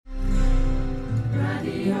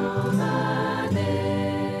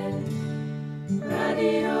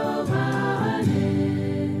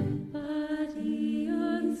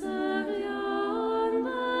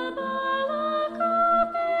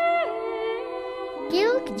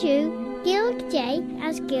Gilg Jew, Gilg J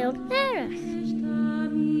as Gilg Nerach.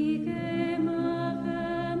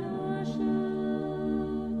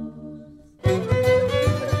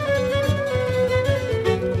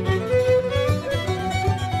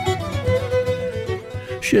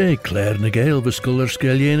 Sé Claire na Gael Viscular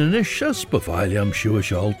Scalianish as Baviliam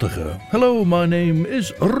Shuish Altacha. Hello, my name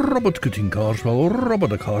is Robert Cutting Carswell,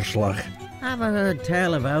 Robert a Carslach. Have I heard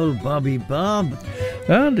tell of old Bobby Bob?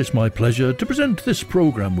 And it's my pleasure to present this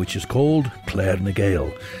programme which is called Claire na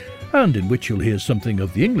Gael, and in which you'll hear something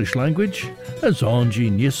of the English language, as Angie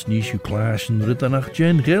Nis Nishu Clash and Ridanach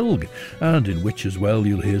Jen Gilg, and in which as well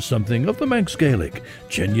you'll hear something of the Manx Gaelic,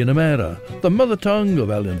 Genya Namera, the mother tongue of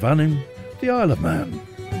Ellen Vanning, the Isle of Man.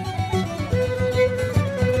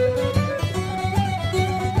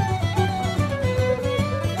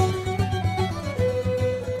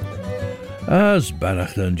 As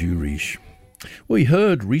Banach and Urish. We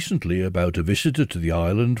heard recently about a visitor to the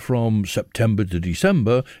island from September to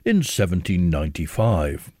December in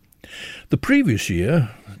 1795. The previous year,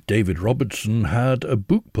 David Robertson had a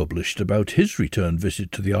book published about his return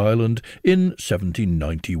visit to the island in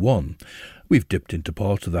 1791. We've dipped into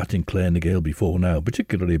parts of that in Clare na Gael before now,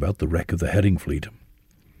 particularly about the wreck of the herring fleet.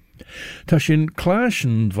 Tashin Clash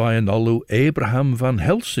and Vianolu Abraham van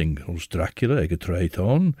Helsing, als Dracula ege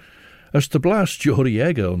Traiton, as the blast Jory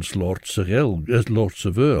Ega ons Lord Seville,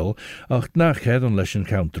 ach nach hedon leschen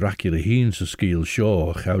Count Dracula heen sa skiel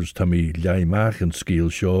shaw, chaus tammy Lymach and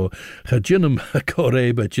skiel shaw, chajinum a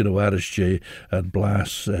coreba jinowarische and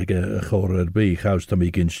blas ega a chorer be, chaus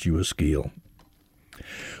tammy ginst you a skiel.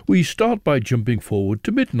 We start by jumping forward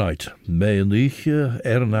to midnight, mainly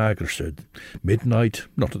Erin Agersed. Midnight,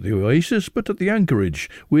 not at the Oasis, but at the anchorage,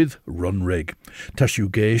 with Runrig. Tashu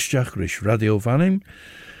Geistach Rish Radio Vanning,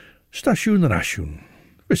 Stasiwn yr Asiwn,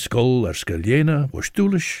 Viscol ar Sgaliena,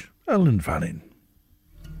 Wastúlish, Ellen Vannin.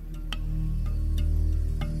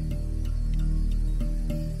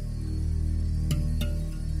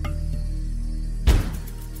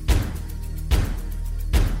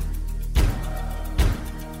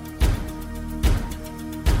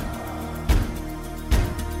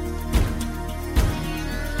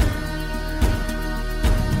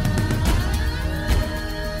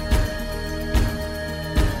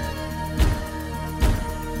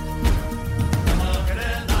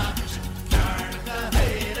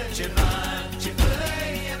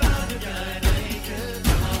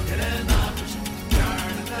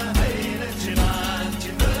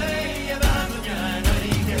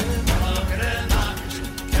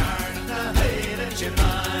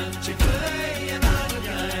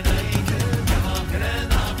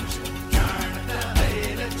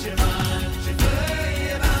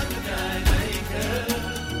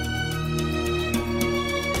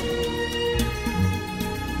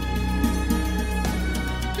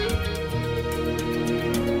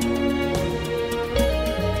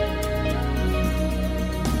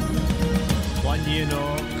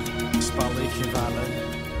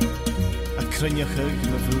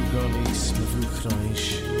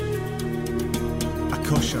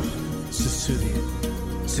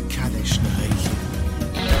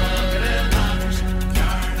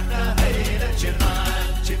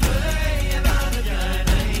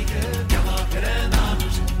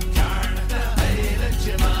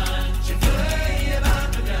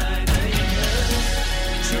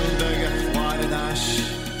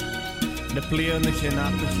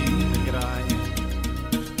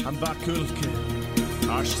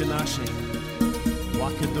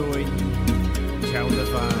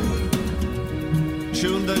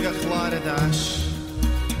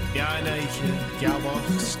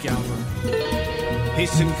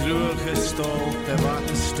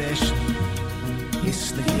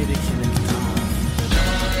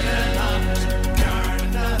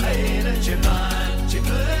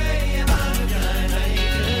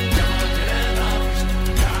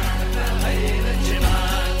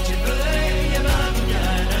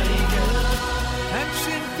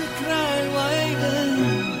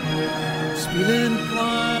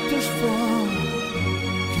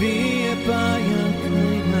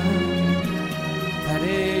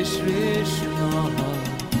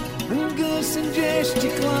 Gus and Jess to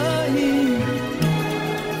climb.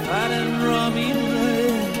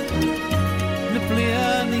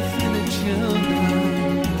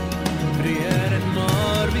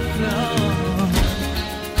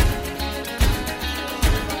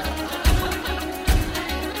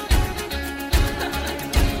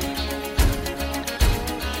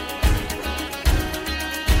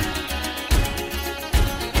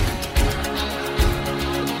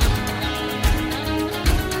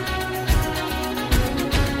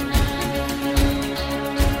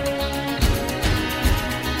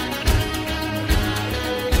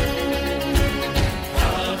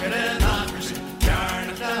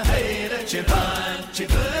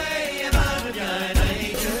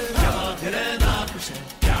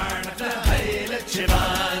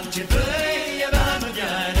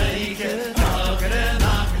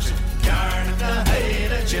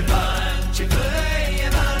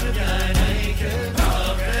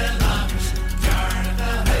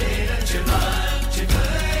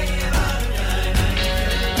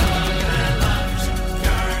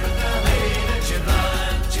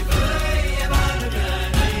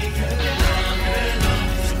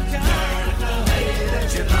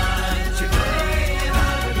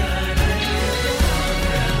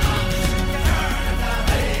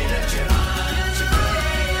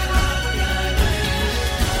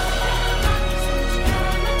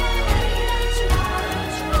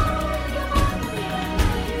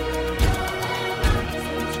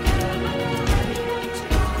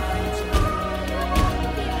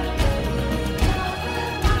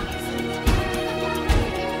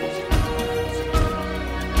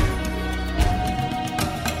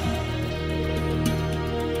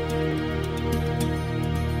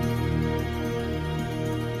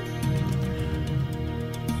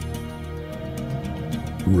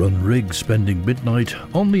 Run Rig spending midnight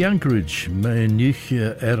on the anchorage,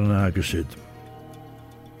 Meiniche Ernagesid.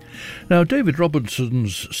 Now, David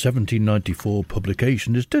Robertson's 1794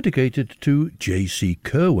 publication is dedicated to J.C.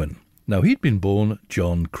 Curwen. Now, he'd been born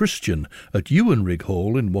John Christian at Ewanrig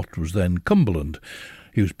Hall in what was then Cumberland.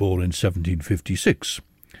 He was born in 1756.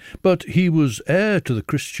 But he was heir to the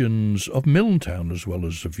Christians of Milntown as well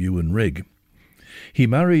as of Ewanrig. He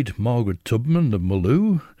married Margaret Tubman of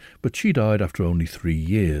Maloo, but she died after only 3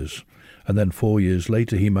 years. And then 4 years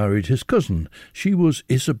later he married his cousin. She was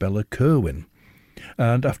Isabella Curwen.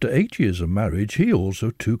 And after 8 years of marriage, he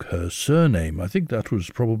also took her surname. I think that was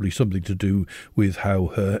probably something to do with how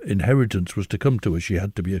her inheritance was to come to her. She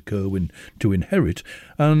had to be a Curwen to inherit.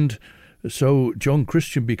 And so John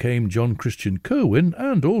Christian became John Christian Curwen,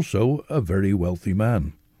 and also a very wealthy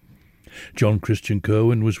man. John Christian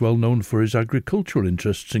Curwen was well known for his agricultural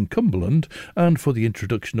interests in Cumberland and for the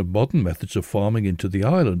introduction of modern methods of farming into the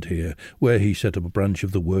island here, where he set up a branch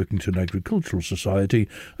of the Workington Agricultural Society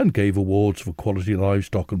and gave awards for quality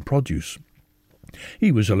livestock and produce.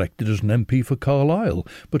 He was elected as an MP for Carlisle,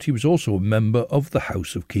 but he was also a member of the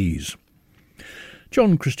House of Keys.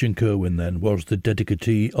 John Christian Curwen, then, was the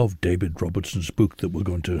dedicatee of David Robertson's book that we're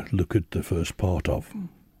going to look at the first part of.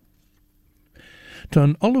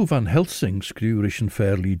 Tan Olw van Helsing scriwrish yn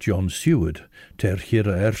fairly John Seward, ter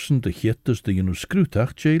hira ersen de hietas de ynu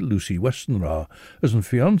scrutach je Lucy Westenra, as yn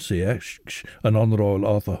fiancé ex an onroil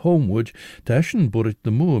Arthur Homewood, tashen burit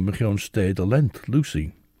de moor mechion stede lent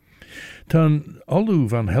Lucy. Tan Olw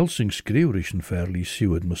van Helsing scriwrish yn fairly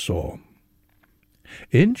Seward masaw.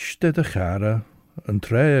 Inch de de chara, yn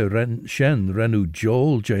tre shen renu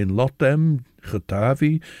Joel Jane Lotem,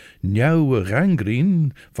 Getavi, nieuwe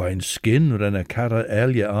rangrien, fijn skin, renne cara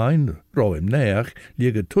elje ein, roem neach,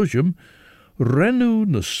 liege tusjem, renu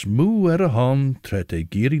na smoe a han, tret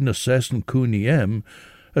giri na sessen kuniem,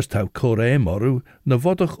 as tau coremoru, na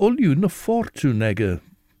vodach ulju na fortune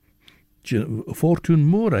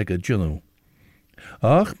moorege genu.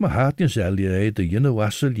 Ach, ma hatjes elje de jinne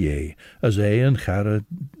wassel je, as en gara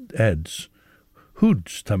eds,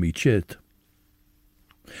 hoods tammy chit.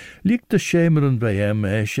 Liek de schemeren bij hem,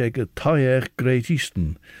 shege taaier Great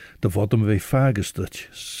Eastern, de vodem we fagestat,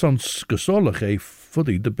 sans gesollig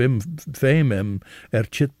fuddy de bim feem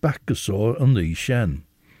chit bakkesoor an die shen.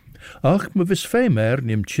 Ach, me vis feemer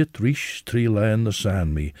nim chit rish trielain na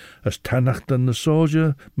san me, as tannachten na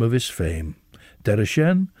soja me vis feem. Der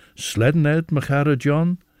shen, sledden ed mechara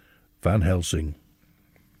John, Van Helsing.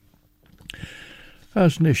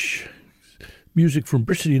 As nish. Music from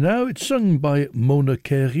Brittany now. It's sung by Mona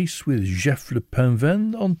Keris with Jeff Le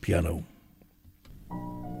Pinven on piano.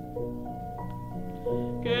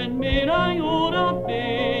 Ken merai ora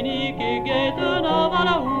beni che getena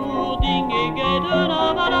vara ding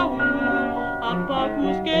getena vara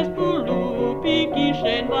apacus che spulu piki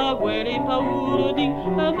shen va guere paur ding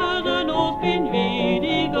a mother nos bin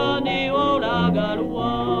vidi gane ola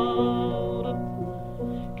galwa.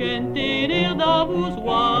 Ken tener da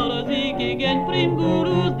buswar zik gen prim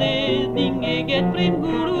gurus des ding gen prim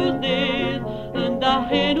gurus des da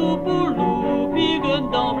henu pulu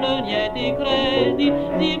pigen dans niet de credi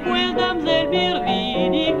di quel damsel bir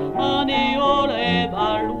vidi ane olev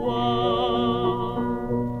alwa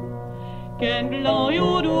ken glan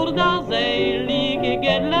yodur da zeli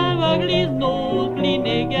gen lava glisno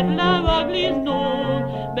kline gen lava glisno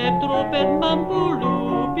beb tropet mam pulu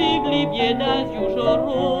pigli biedas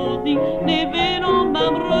jushorodi ne veron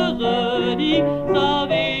mam rosedi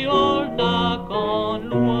save olda con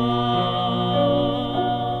loin.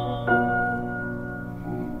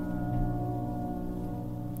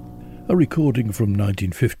 A recording from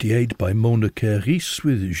 1958 by Mona Kerris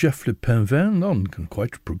with Jeff Le Pinvin on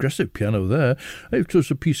quite progressive piano there. It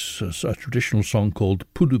was a traditional song called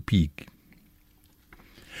Pudupig.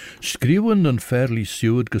 Skriwen and fairly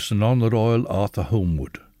siwyd gus an honor oil Arthur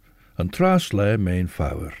Homewood, and tras le main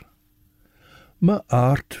fawr. Ma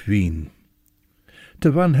art wien. Te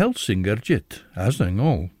Van Helsing jit, as ang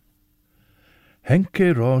all.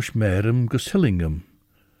 Henke rosh merem gus Hillingham,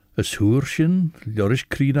 as hoorshin, Joris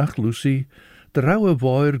Krienach Lucy, de rauwe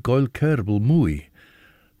voir goil kerbel moei,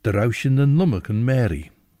 de raushin en lummek en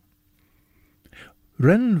Mary.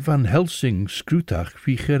 Ren Van Helsing scrutach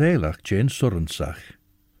wie gerelach Jane Sorensach.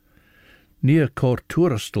 Near cor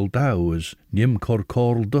toeristel dau as nim cor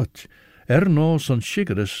corl Dutch, nos on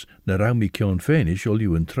shigeris na raumi kion fenish ol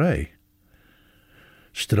you en trei.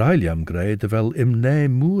 Strailiam grei de vel imne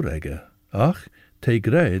moeregge, ach, te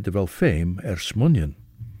grei de vel fame smunjen.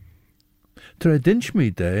 Tre dinch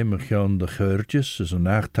mi de mechion de geurtjes as een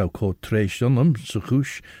nachtau co treishonum se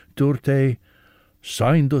gush door te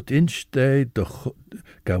sign dot inch de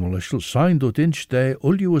gamelishel sign dot inch de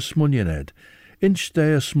ol you a smunjen ed. Inch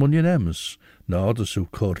de a smunjen ems, na de su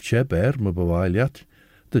corche ber me bewailiat,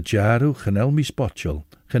 de jaru genel mi spotjel,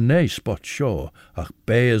 genei spot shaw, ach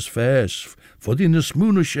beas fes, fod in a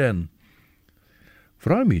smoene shen.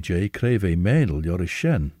 Vrij mi jay creve meenel jor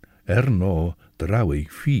shen, no draui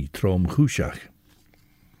fi trom chushach.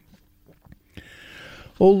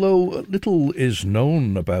 Although little is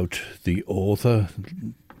known about the author,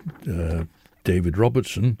 David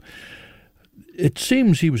Robertson, it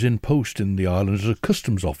seems he was in post in the island as a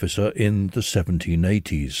customs officer in the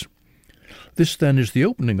 1780s. This then is the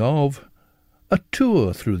opening of A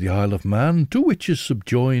Tour Through the Isle of Man, to which is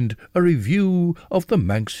subjoined a review of the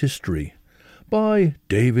Manx history by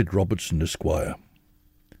David Robertson, Esquire.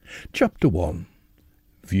 Chapter 1.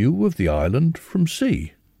 View of the island from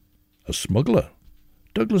sea. A smuggler.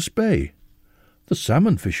 Douglas Bay. The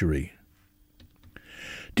salmon fishery.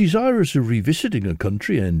 Desirous of revisiting a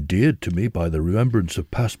country endeared to me by the remembrance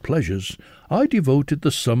of past pleasures, I devoted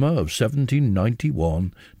the summer of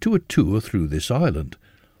 1791 to a tour through this island.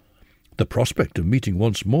 The prospect of meeting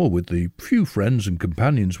once more with the few friends and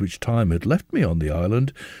companions which time had left me on the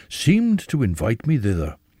island seemed to invite me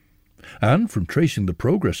thither. And from tracing the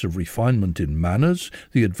progress of refinement in manners,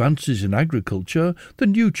 the advances in agriculture, the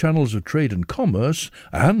new channels of trade and commerce,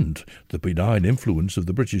 and the benign influence of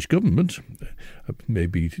the British government,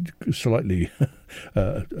 maybe slightly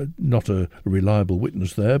not a reliable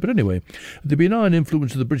witness there, but anyway, the benign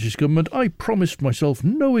influence of the British government, I promised myself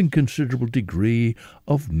no inconsiderable degree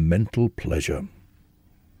of mental pleasure.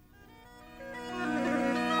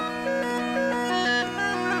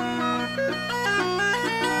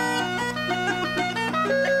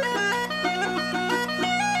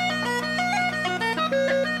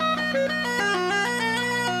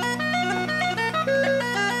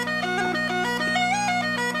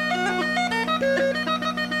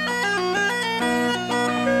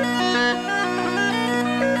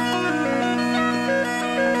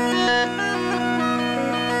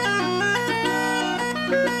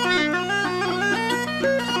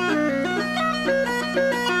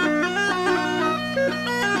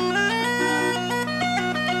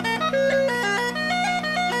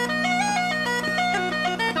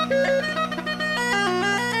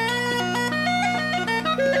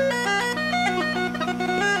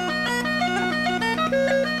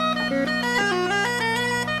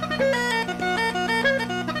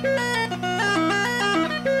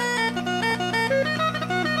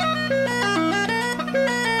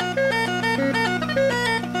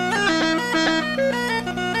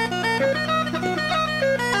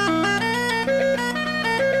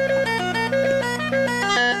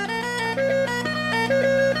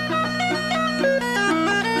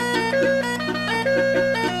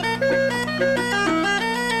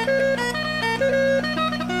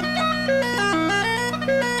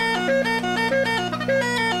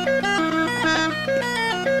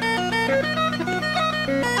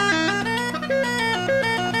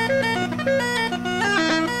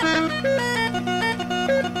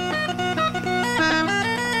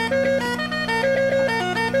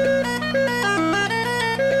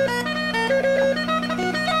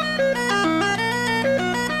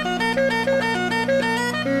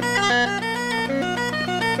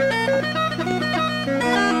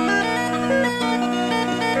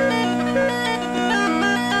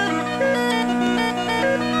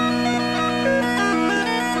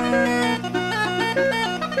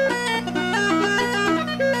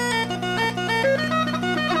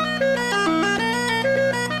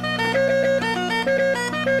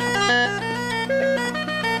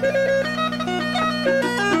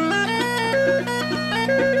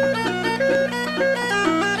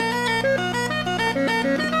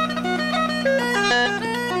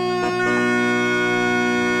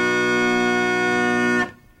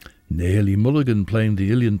 Ailey Mulligan playing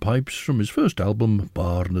the uilleann pipes from his first album,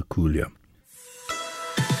 Bar na Coolia.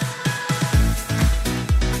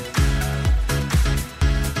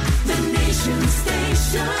 The Nation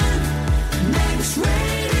Station, Manx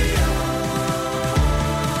Radio.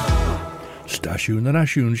 Stasiwn yn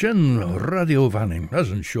asiwn, sien radio fanning,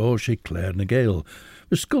 as yn sio sé Claire na Gael.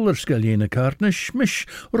 Ysgol sgelion y cartnish, mish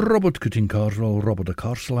Robert Cutting Carswell, Robert a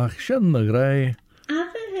Carslach, sien na grey.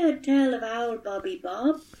 Have you heard tell of owl Bobby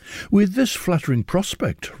Bob? With this flattering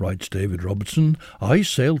prospect, writes David Robertson, I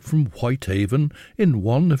sailed from Whitehaven in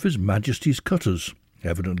one of His Majesty's cutters.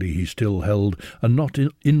 Evidently he still held a not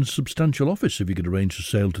insubstantial office if he could arrange to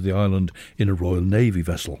sail to the island in a Royal Navy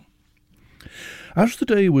vessel. As the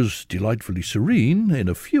day was delightfully serene, in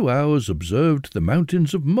a few hours observed the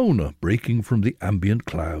mountains of Mona breaking from the ambient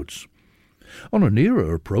clouds. On a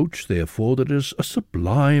nearer approach they afforded us a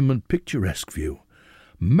sublime and picturesque view.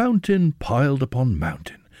 Mountain piled upon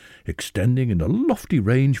mountain, extending in a lofty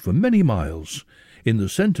range for many miles, in the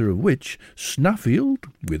centre of which Snaffield,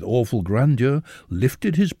 with awful grandeur,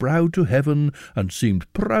 lifted his brow to heaven and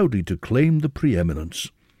seemed proudly to claim the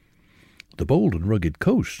preeminence. The bold and rugged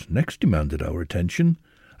coast next demanded our attention,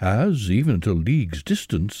 as, even at a league's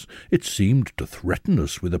distance, it seemed to threaten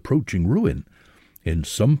us with approaching ruin. In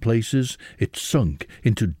some places it sunk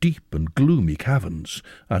into deep and gloomy caverns,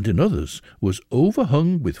 and in others was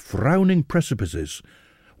overhung with frowning precipices,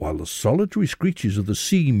 while the solitary screeches of the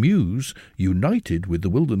sea mews united with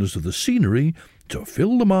the wilderness of the scenery to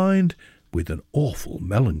fill the mind with an awful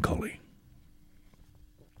melancholy.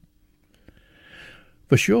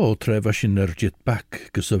 Fy sio trefashin ergit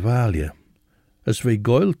bac gysafalia, as fe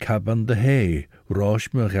goel caban de hay,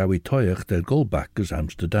 rosh me gawi toiach der golbac as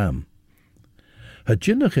Amsterdam. Ha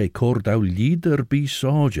jinnach e cordaw lieder bi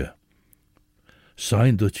soja.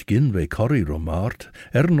 Sain dutch gin ve corri romart,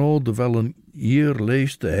 no de wel een ier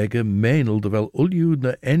lees de egge, meenel de wel ulju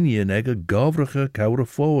na enjen egge gavrige kaure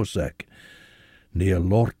voorsek. Neer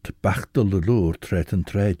lord bachtel de loer tret en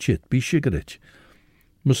tre chit bi shigerit.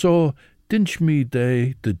 Maar so, dinch me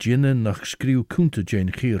de jinnen nach skriw kunte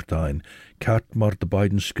Jane Geertijn, kart maar de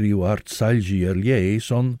beiden skriw art sailji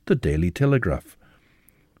lies on the Daily Telegraph.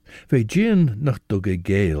 Fe Jane nach dugge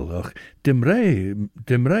geel, ach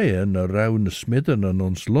dimrei na rauw na smidden an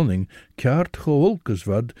ons lunning, kart geholkes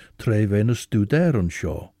wat treve na studer on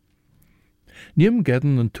sjo. Niem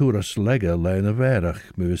gedden en toeras legge leine verach,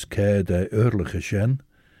 meus ke de oorlige sjen.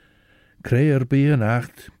 Kreer bi een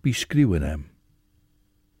acht, bi skriwen hem.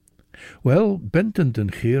 Wel, bentend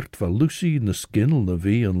en geert van Lucy na skinnel na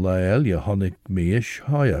wie en laelia honnig meish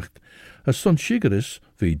hayacht, as son shigeris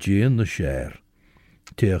vi Jane na share.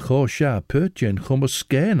 Te cho sha pertjen chum a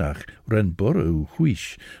skenach ren burrow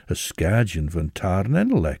huish a skadjen van tarn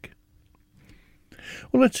enelek.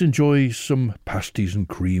 Well, let's enjoy some pasties and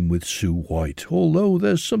cream with Sue White, although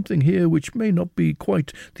there's something here which may not be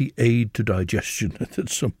quite the aid to digestion that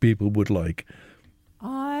some people would like.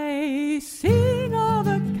 I sing of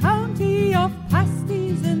a county of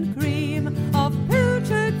pasties and cream, of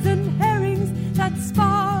pilchards and herrings that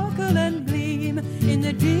sparkle and gleam in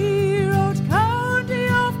the dear old county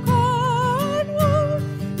of Cornwall,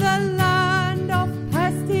 the land of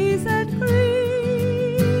pasties and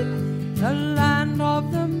cream, the land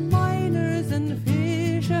of the miners and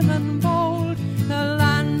fishermen bold, the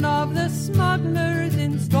land of the smugglers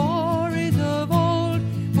in stories of old,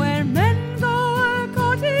 where men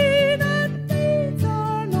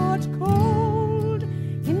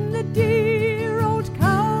dear old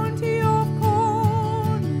county of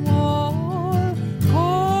Cornwall,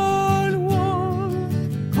 Cornwall.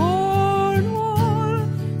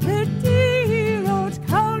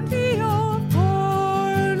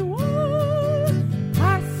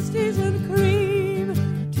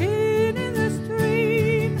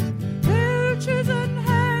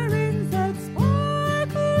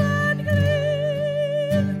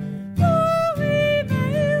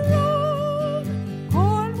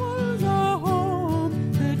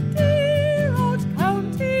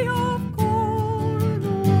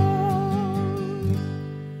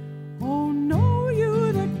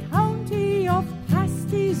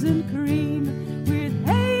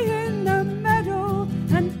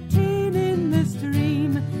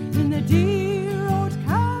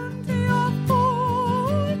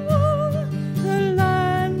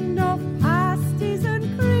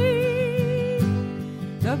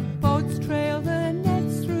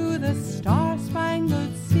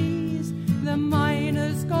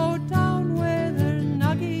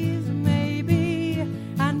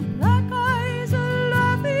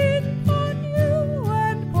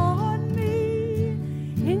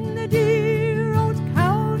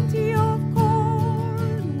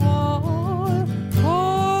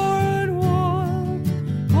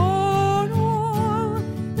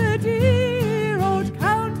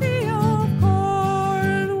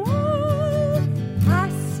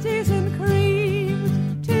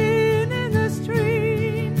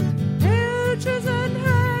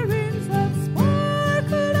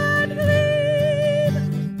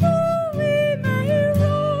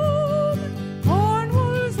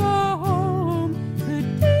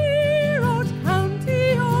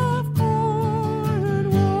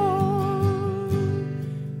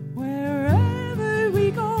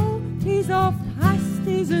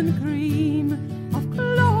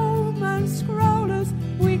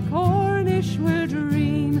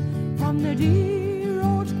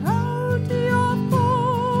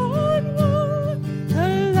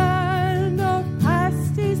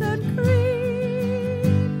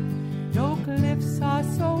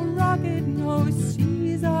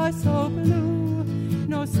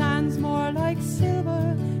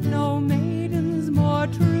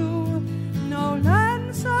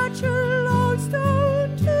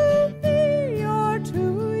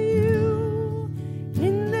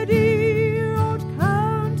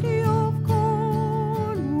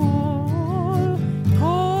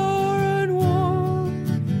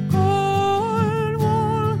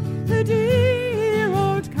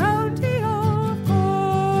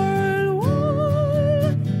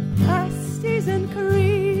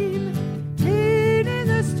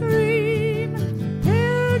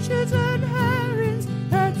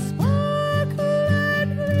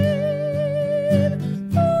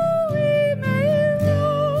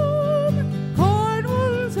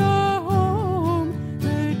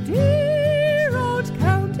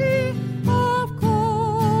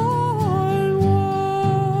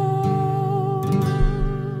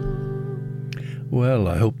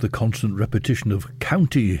 the constant repetition of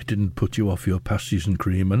county didn't put you off your pasties and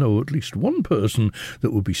cream. I know at least one person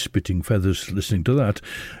that would be spitting feathers listening to that.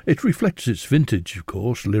 It reflects its vintage, of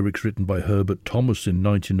course, lyrics written by Herbert Thomas in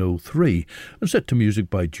 1903 and set to music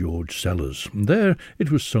by George Sellers. And there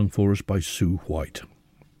it was sung for us by Sue White.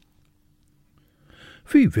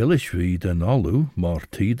 Fi village fi den alw mar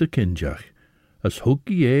ti de kinjach, as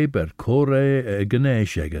huggi e ber core e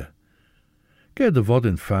gneisege. Ge de vod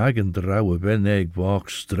in fag en de rauwe ben eeg walk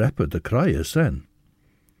streppe de kraaie sen.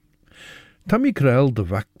 Tammy krel de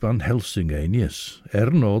wak van Helsing enius,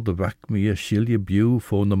 erno de wak mi a shilje bew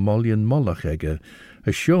voor de moljen mollachege,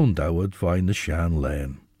 a shown doward vine de shaan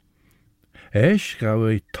lane. Eis gauw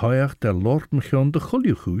e toiach der lortmechon de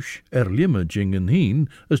chuljuchush limme jingen heen,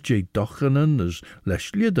 as jay dochenen as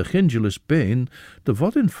leslie de gingelis been, de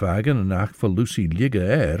vod in fagen en ach van Lucy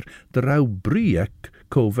ligge de rauw briek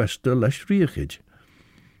co veste les riechid.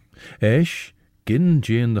 Eis, gin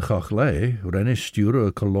jeen de chachlei, renne sture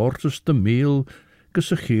a colortus de meal,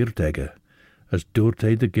 gus a chierdegge, as doort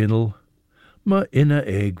de ginnel, ma inne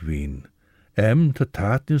eegwien. Te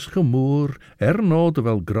tatnis gemoer, no de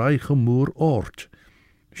wel graai gemoer oort.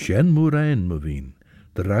 Shen moerein me wien,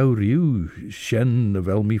 de rauw rieuw, shen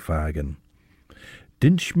wel mi fagen.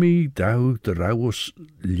 Dinch mi dau de rauwus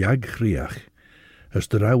ljagriach, as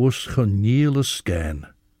de rauwus geniele scan.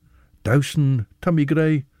 Dousen tammy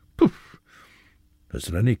grey, poef,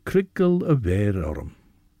 as renny krikkel a weer orm.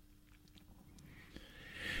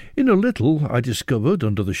 In a little I discovered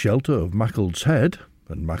under the shelter of Mackle's Head,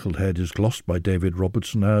 and Mackle's Head is glossed by David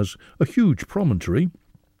Robertson as a huge promontory.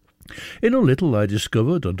 In a little I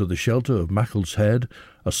discovered under the shelter of Mackle's Head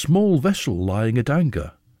a small vessel lying at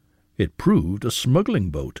anchor. It proved a smuggling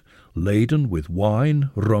boat, laden with wine,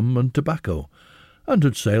 rum, and tobacco, and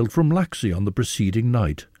had sailed from Laxey on the preceding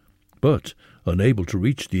night, but, unable to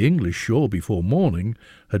reach the English shore before morning,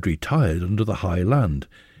 had retired under the high land,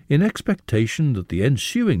 in expectation that the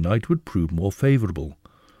ensuing night would prove more favourable.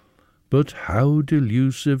 But how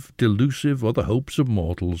delusive are the hopes of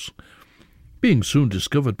mortals! Being soon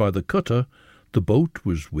discovered by the cutter, the boat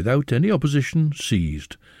was without any opposition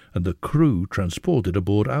seized, and the crew transported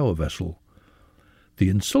aboard our vessel. The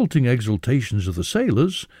insulting exultations of the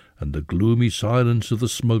sailors and the gloomy silence of the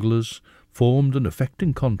smugglers formed an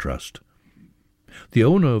affecting contrast. The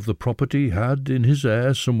owner of the property had in his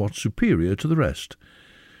air somewhat superior to the rest.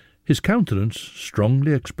 His countenance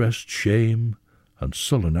strongly expressed shame and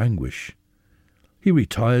sullen anguish. He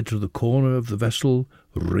retired to the corner of the vessel,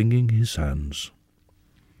 wringing his hands.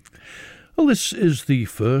 Well, this is the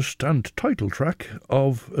first and title track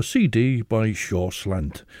of a CD by Shaw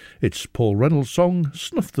Slant. It's Paul Reynolds' song,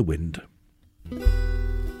 Snuff the Wind.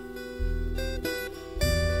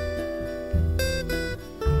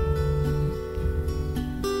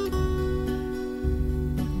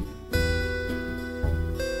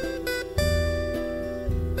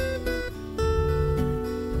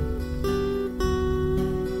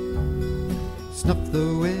 Snuff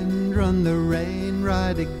the wind, run the rain,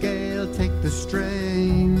 ride a gale, take the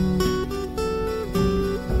strain.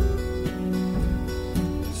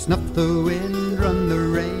 Snuff the wind, run the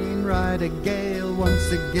rain, ride a gale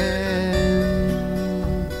once again.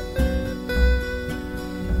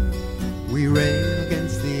 We rail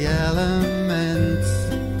against the elements,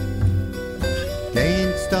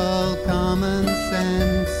 against all common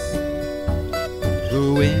sense.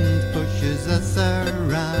 The wind pushes us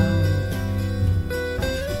around,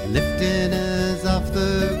 lifting us off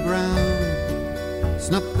the ground.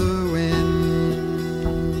 Snuff the wind.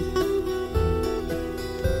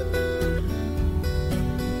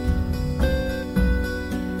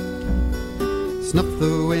 Snuff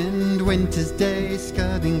the wind, winter's day,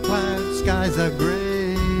 scudding clouds, skies are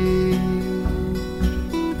grey.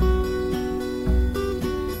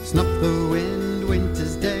 Snuff the wind,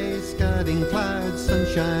 winter's day, scudding clouds,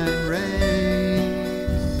 sunshine rays.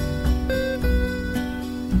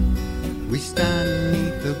 We stand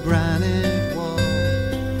neath the granite wall,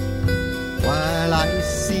 while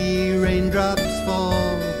icy raindrops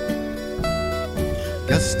fall.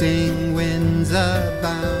 Gusting winds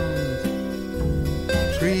abound,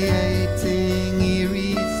 creating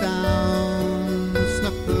eerie sound.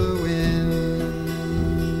 Snuff the wind.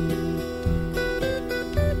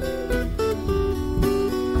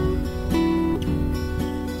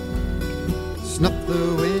 Snuff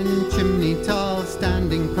the wind, chimney tall,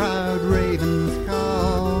 standing proud, ravens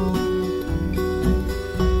call.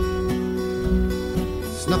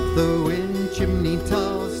 Snuff the wind, chimney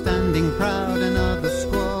tall, standing proud, another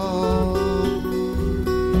squall.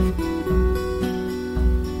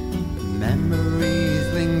 Memories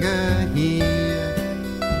linger here,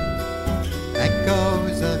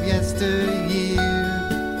 echoes of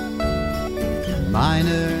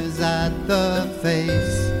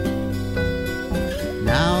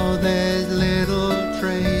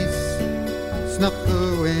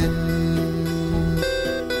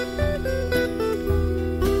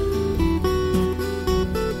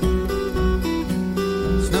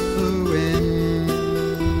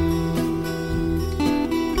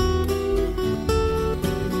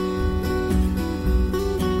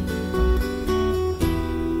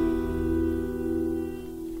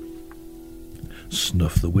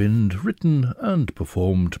the Wind, written and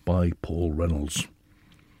performed by Paul Reynolds.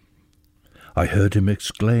 I heard him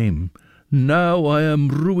exclaim, "Now I am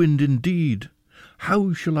ruined indeed.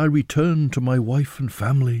 How shall I return to my wife and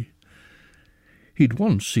family?" He'd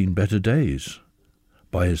once seen better days.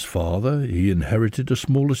 By his father he inherited a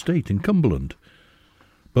small estate in Cumberland.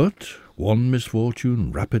 But, one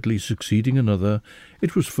misfortune rapidly succeeding another,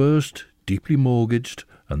 it was first deeply mortgaged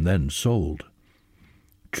and then sold.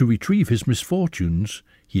 To retrieve his misfortunes,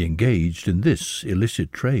 he engaged in this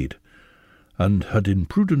illicit trade, and had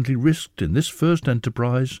imprudently risked in this first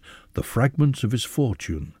enterprise the fragments of his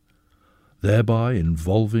fortune, thereby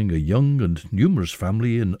involving a young and numerous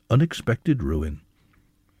family in unexpected ruin.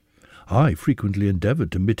 I frequently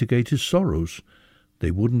endeavoured to mitigate his sorrows.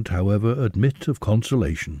 They wouldn't, however, admit of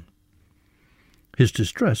consolation. His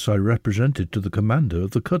distress I represented to the commander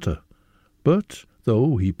of the cutter, but,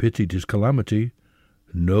 though he pitied his calamity,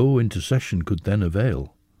 no intercession could then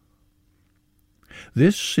avail.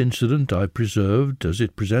 This incident I preserved, as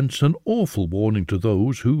it presents an awful warning to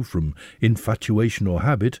those who, from infatuation or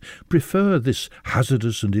habit, prefer this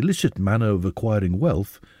hazardous and illicit manner of acquiring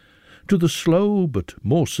wealth to the slow but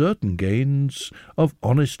more certain gains of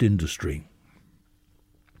honest industry.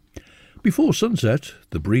 Before sunset,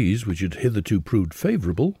 the breeze, which had hitherto proved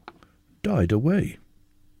favourable, died away.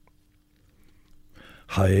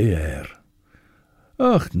 Haer.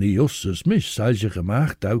 Ach, ní osses mis als je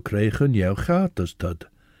gemacht dou kregen jou gaat as dat.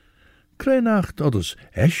 Krenacht odders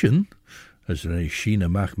eschen, as renne Sheena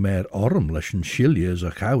mag meer arm leschen shilje as a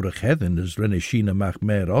goudig hedden as renne Sheena mag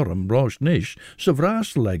meer arm roos nish, se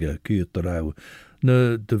vraaslegge kuurt erouw.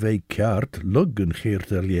 Na de week kaart luggen geert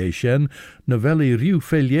er lieschen, na welly rieuw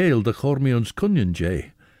felieel de gormions kunjen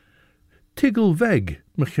jay. Tiggle weg,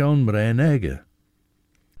 mechjan mrein egge.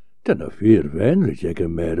 Den a vier wenrig egge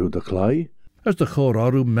meer hoe de klei. As de chor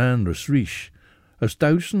aru man res rish, as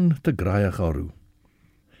dousen de graiach aru.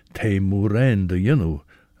 Te moeren de jinnu,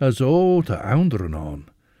 as o te ounderen aan,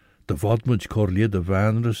 de vodmuch corlie de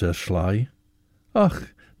vanres slai.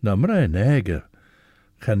 Ach, na mrein egge.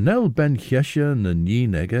 Genel ben chesje na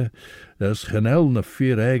nien egge, as genel na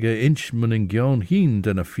vier egge inch men in gjan hien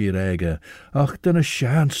den a vier egge, ach den a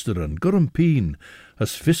schaansteren, gurren pien,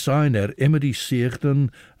 as vissein immedi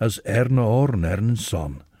seerden, as na orn en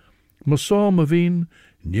son. Maar samen wien,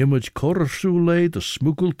 niemelijk korrersule de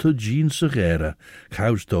smuggel te jean segere,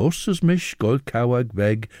 chaus de osses misch gold kouwag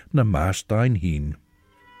weg na maastein hien.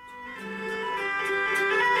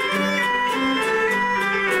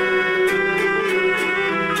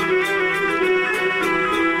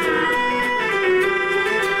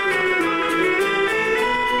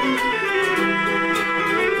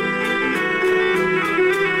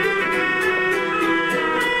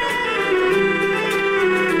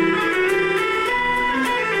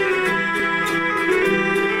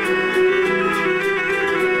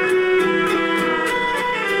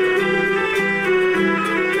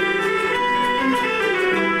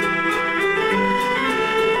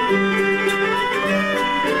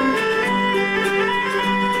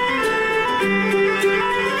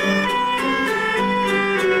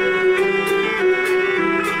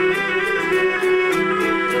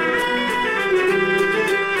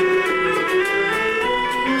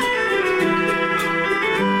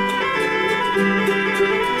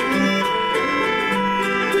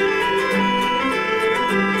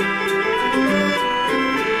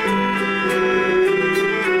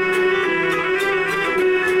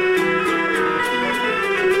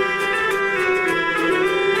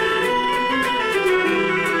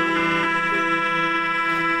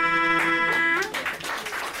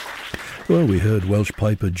 Well, we heard Welsh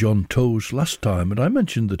piper John Toes last time, and I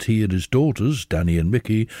mentioned that he and his daughters, Danny and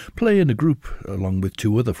Mickey, play in a group along with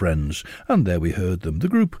two other friends, and there we heard them, the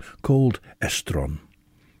group called Estron.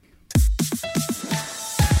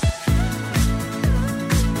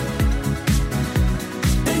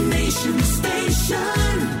 The Nation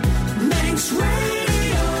Station, Manx Radio.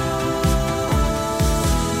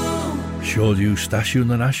 Siodiw stasiwn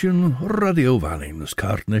na nasiwn, Radio Vanning, as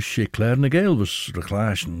Cartnish she Claire na Gaelvis,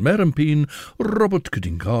 Reclashen, Merampeen, Robert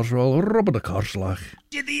Cutting Carswell, Robert a Carslach.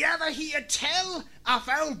 Did the other hear tell of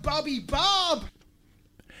old Bobby Bob?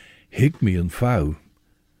 Hig me and fow,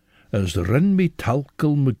 as the ren me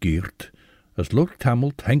talkel me geert, as look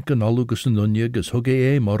tamel tanken alugus en unjeg, as hug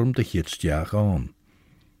morum de hitstjach on.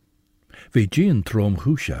 Ve jean trom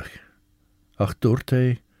hushach, ach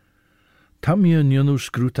dorte, Tamje njunu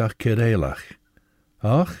scrutach kerelach,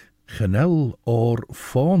 ach, genel or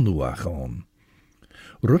faunuach on.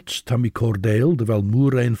 Ruts tammy cordeel de wel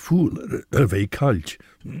moerein voel, vee kalch.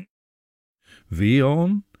 Wie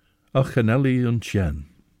on, ach genelli en chen.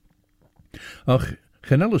 Ach,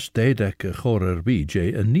 Chanelus dedec y chor erbi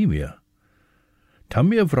je anemia. Tam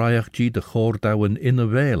mi a vraiach gi de chor dawen in a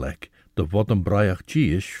velek, de vod an braiach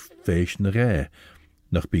gi is fees na ge,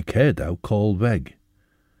 nach bi kedau call weg.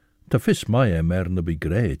 Ta fis mai na bi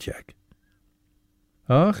greetjak.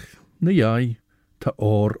 Ach, na jai, ta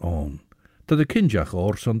or on, ta de kinjach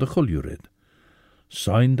ors on de chuljurid.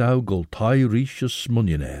 Sein dau gul tai riches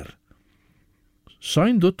munionair.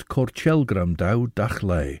 Sein dut korchelgram dau dach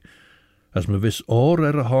lei, as me vis or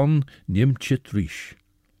a hon nim chit rish.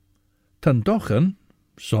 Tan dochen,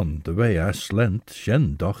 son de wei as lent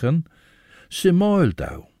shen dochen, simoil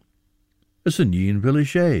dau. As a nien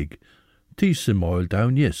village egg, ti simoil dau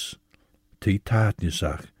nis, ti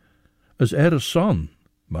taatnisach. As son,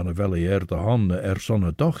 man a veli de hon son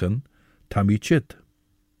a dochen, tammy chit.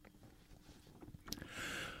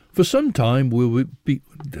 For some time we would be...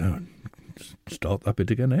 Start that bit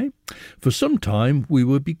again, eh? For some time we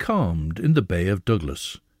were becalmed in the Bay of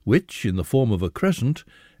Douglas, which, in the form of a crescent,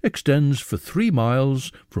 extends for 3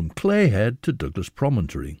 miles from Clay Head to Douglas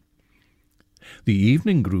Promontory. The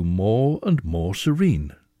evening grew more and more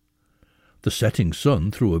serene. The setting sun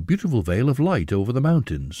threw a beautiful veil of light over the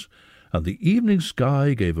mountains, and the evening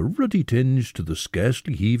sky gave a ruddy tinge to the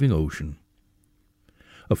scarcely heaving ocean.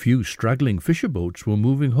 A few straggling fisher boats were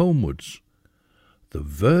moving homewards. The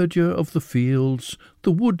verdure of the fields,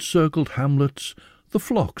 the wood-circled hamlets, the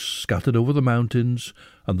flocks scattered over the mountains,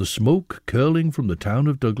 and the smoke curling from the town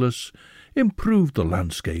of Douglas improved the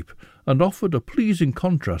landscape and offered a pleasing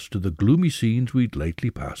contrast to the gloomy scenes we'd lately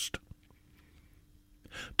passed.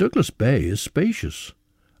 Douglas Bay is spacious,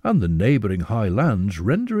 and the neighbouring high lands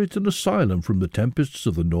render it an asylum from the tempests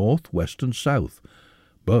of the north, west, and south,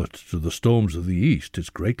 but to the storms of the east it's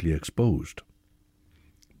greatly exposed.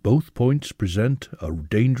 Both points present a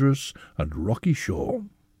dangerous and rocky shore.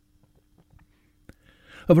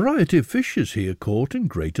 A variety of fish is here caught in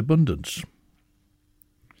great abundance.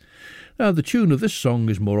 Now, the tune of this song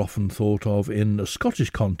is more often thought of in a Scottish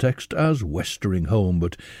context as Westering Home,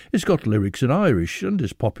 but it's got lyrics in Irish and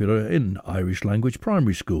is popular in Irish language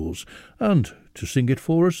primary schools, and to sing it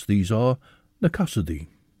for us, these are Na Cassidy.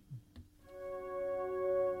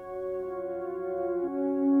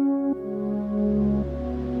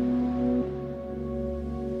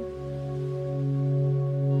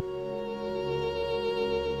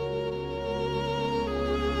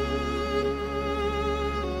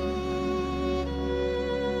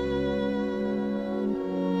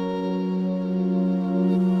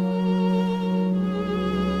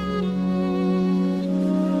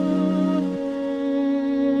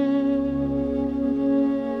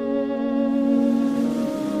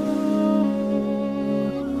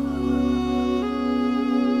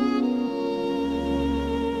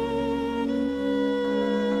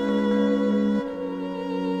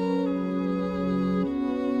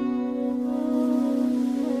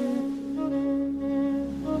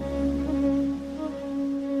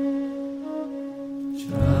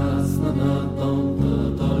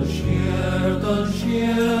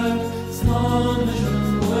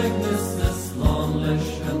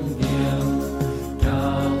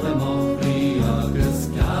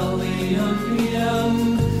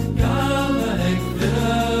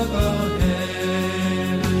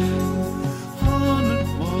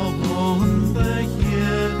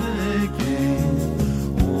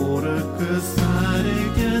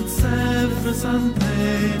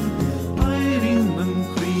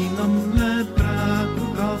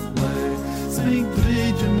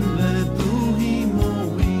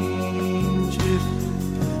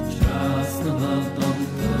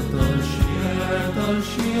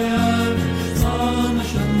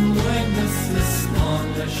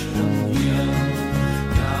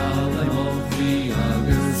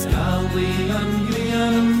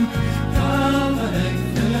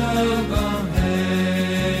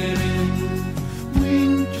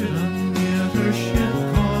 Winter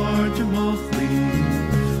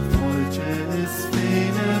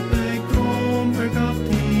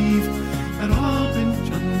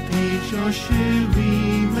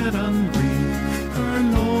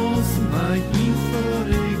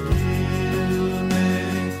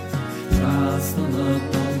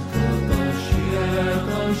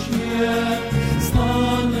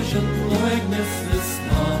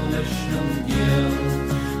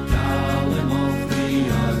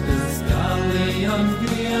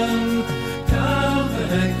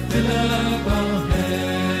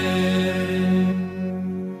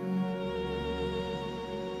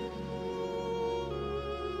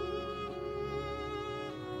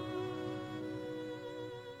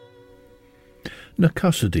na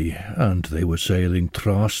Cassidy, and they were sailing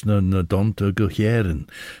Trasna na Donta Gulherin,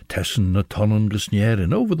 Tessin na Tonan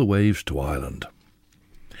Glisnierin over the waves to Ireland.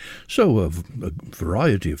 So a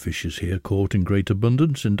variety of fish is here caught in great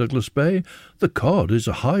abundance in Douglas Bay. The cod is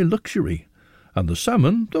a high luxury, and the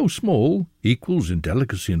salmon, though small, equals in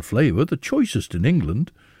delicacy and flavour the choicest in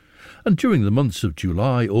England, and during the months of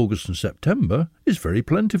July, August and September is very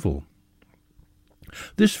plentiful.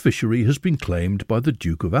 This fishery has been claimed by the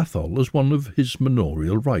Duke of Atholl as one of his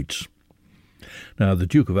manorial rights. Now, the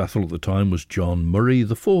Duke of Atholl at the time was John Murray,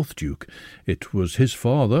 the 4th Duke. It was his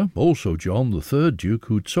father, also John, the 3rd Duke,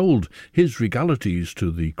 who'd sold his regalities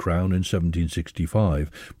to the Crown in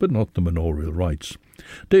 1765, but not the manorial rights.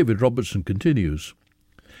 David Robertson continues,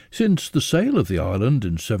 "Since the sale of the island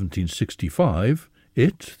in 1765,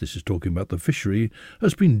 this is talking about the fishery,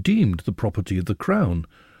 has been deemed the property of the Crown,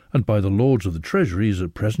 and by the Lords of the Treasury is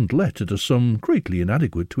at present let at a sum greatly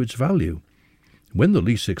inadequate to its value. When the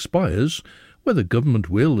lease expires, whether government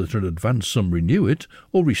will at an advanced sum renew it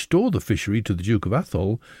or restore the fishery to the Duke of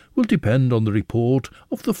Atholl will depend on the report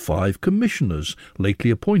of the 5 commissioners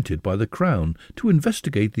lately appointed by the Crown to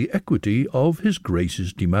investigate the equity of His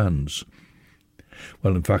Grace's demands."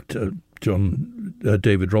 Well, in fact,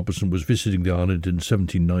 David Robertson was visiting the island in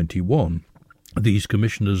 1791. These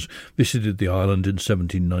commissioners visited the island in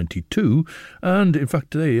 1792, and in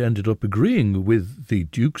fact they ended up agreeing with the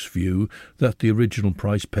Duke's view that the original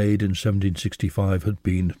price paid in 1765 had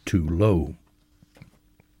been too low.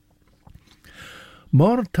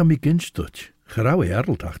 Mar tam I ginstut, charawe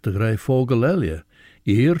arltach de grei fogalelia,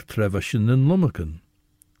 trefashin in Lummaken.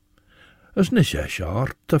 As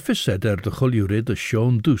nisheshar, ta fissed de chuljurid a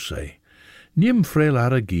Sean Duse, nim frail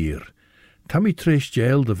ara gir, Tammy tres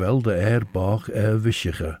jail de vel de bach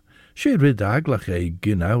vishiche. She rid aglach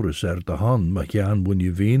gin aurus de han, ma jan wun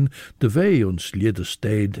je veen, de vee ons liede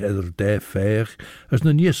steed de feich, as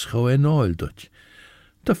na nischo en oil dut.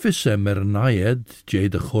 Ta fisse mer naed, je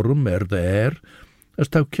de churm de as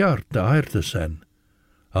tau kjart de airte sen.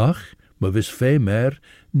 Ach, ma vis fee mer,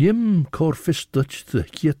 nim cor vis dut de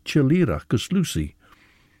kietje lirach gus Lucy.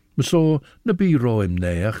 Ma so na bi roim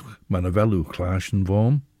neach, man a velu clashen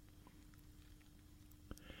vorm.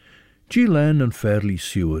 Gilen and fairly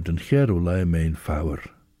Seward and Cherolai main fower.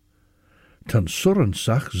 Tan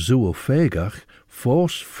surrensach zuo fegach,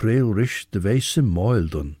 fos freelrish de weesim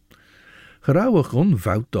moildun. Gerouwig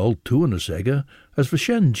onvout al toene zeggen, as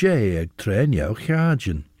veshen jay eg train jou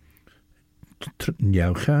gagen.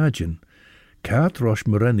 Kaat rosh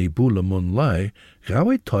moreni boele mun lai,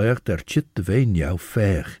 gauwe toiach der chit de veen jou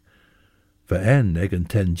feeg. Ve eg en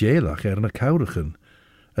ten jailach na kourigen,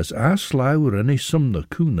 as aslauwer any sumna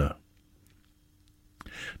kuna.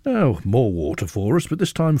 Now, more water for us, but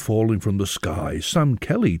this time falling from the sky. Sam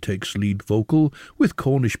Kelly takes lead vocal with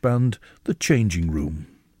Cornish band The Changing Room.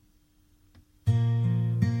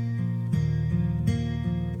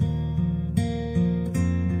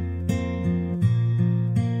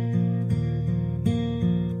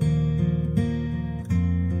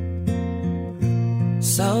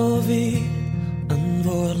 Salvi an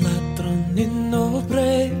vor latron in o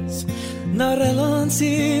pres, na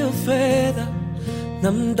relansi o feda,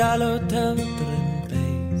 nam dalo teltrin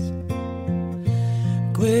pace.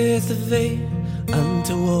 Gwyth y fe, an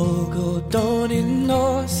to go down in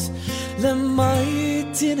nos, le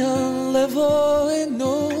maitin an levo in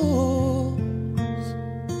nos.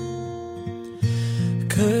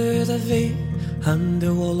 Cyd y fe, an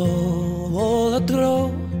to all a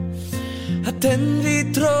dro, a ten fi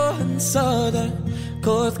dro yn sada,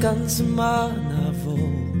 codd gan syman a fo.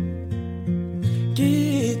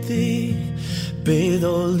 Gyd fi, bydd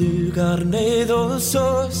o lugar nedd o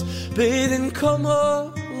sos, bydd yn comol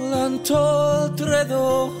an tol dredd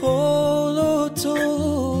o hol o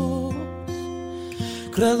tos.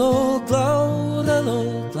 Grelol glaw,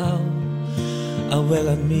 a wel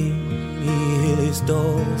an mi is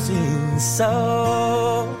dos in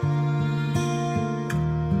saw.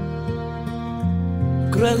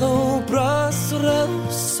 Grelol bras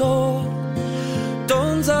rel sor,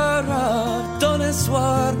 dons araf, dones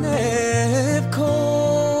war neb col.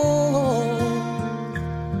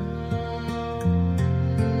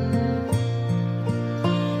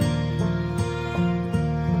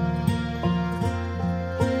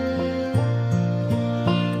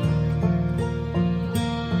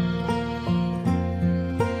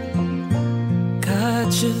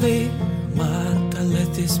 Catchely, Marta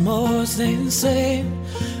lethis mos in same.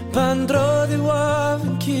 Pan drodd I waf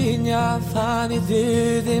yn cynia fan I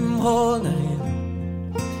ddydd im holnain.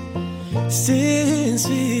 Syns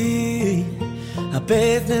fi a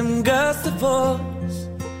beth nym gath y fos,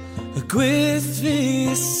 a gwith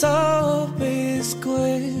fi sobis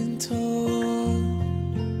gwynto.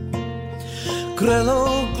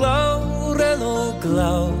 Grelo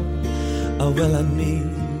glaw, a wel a mi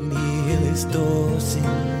is dos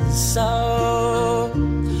in sao.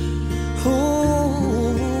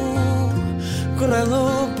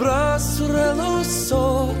 Grelo bras, grelo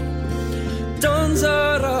sor, dons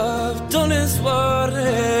araf, donis war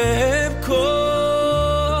heb ko.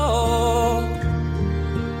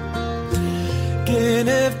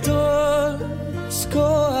 Genef dos go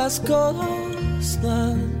as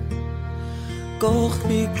goslan, goch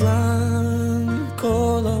mi glan,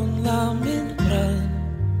 kolon lam in bran.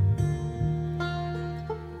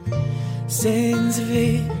 Sens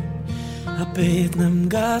vi a beth nam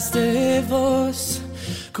gaste vos,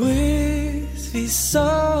 gwith vi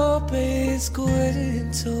sobes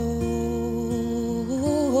gwynto.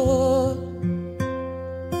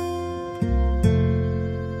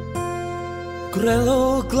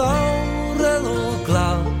 Grelo glaw,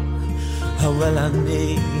 a wel a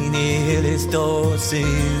ni is dos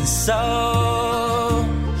in sao.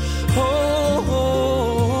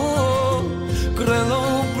 Grelo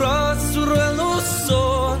bras, grelo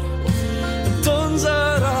sor, dons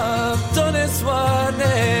araf, donis war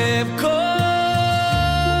neb kor.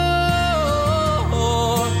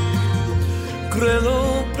 Grelo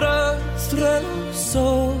bras, grelo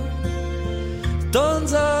sor,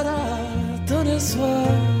 dons araf, donis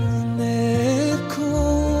war neb kor.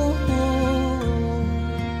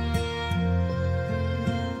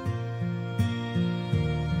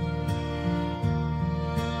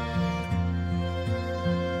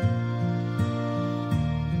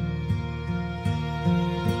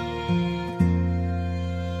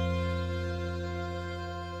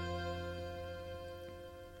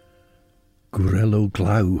 Grelo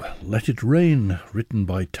Glaw, Let It Rain, written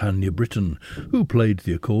by Tanya Britton, who played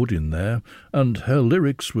the accordion there, and her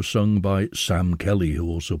lyrics were sung by Sam Kelly, who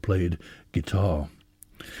also played guitar.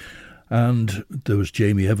 And there was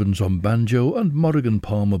Jamie Evans on banjo and Morrigan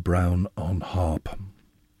Palmer Brown on harp.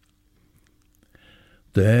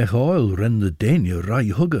 There hoil ren de deinje rai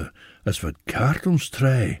hugge, as wat kartons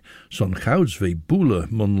trei, son gouds vei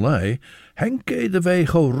boele mun lei, henke de vei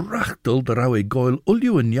go rachtel de rauwe goil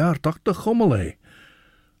ulju een jaar tak de gommele.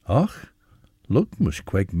 Ach, look mus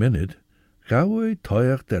kwek minid, gauwe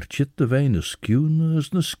toiach der chit de vei na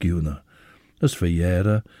skune, as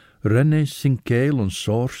verjere, renne sinkeel en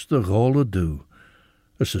soors de gole du,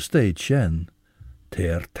 as a steed shen,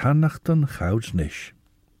 ter tannachten gouds nish.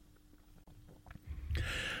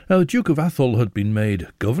 Now, the Duke of Atholl had been made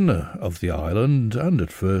governor of the island and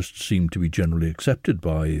at first seemed to be generally accepted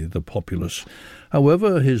by the populace.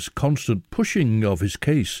 However, his constant pushing of his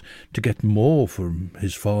case to get more from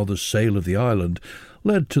his father's sale of the island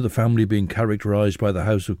led to the family being characterised by the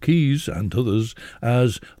House of Keys and others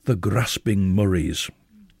as the Grasping Murrays.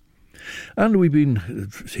 And we've been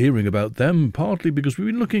hearing about them partly because we've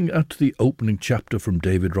been looking at the opening chapter from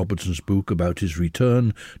David Robertson's book about his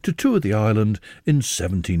return to tour the island in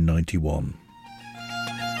 1791.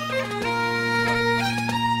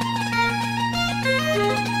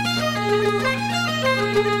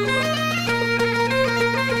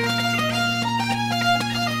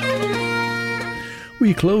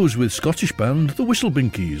 We close with Scottish band The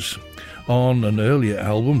Whistlebinkies. On an earlier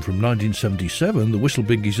album from 1977, the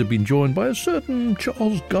Whistlebinkies had been joined by a certain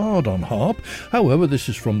Charles Gard on harp. However, this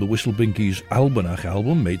is from the Whistlebinkies' Albanach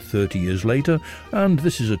album, made 30 years later, and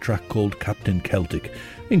this is a track called Captain Celtic,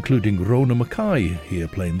 including Rona Mackay here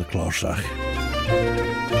playing the clarsach.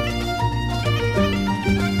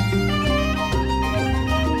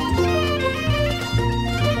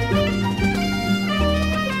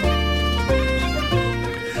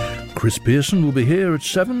 Chris Pearson will be here at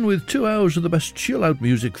 7 with 2 hours of the best chill-out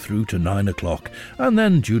music through to 9 o'clock, and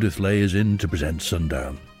then Judith Lay is in to present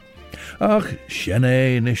Sundown. Ach,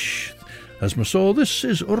 Shene Nish. As ma saw, this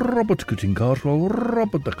is Robert Cutting-Carswell,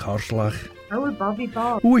 Robert the Carslach. Oh, Bobby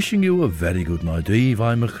Bob. Wishing you a very good night. Eve,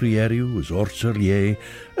 I'm a Crieriu, as Orzer Ye,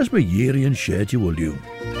 as my Yerian shared you will you.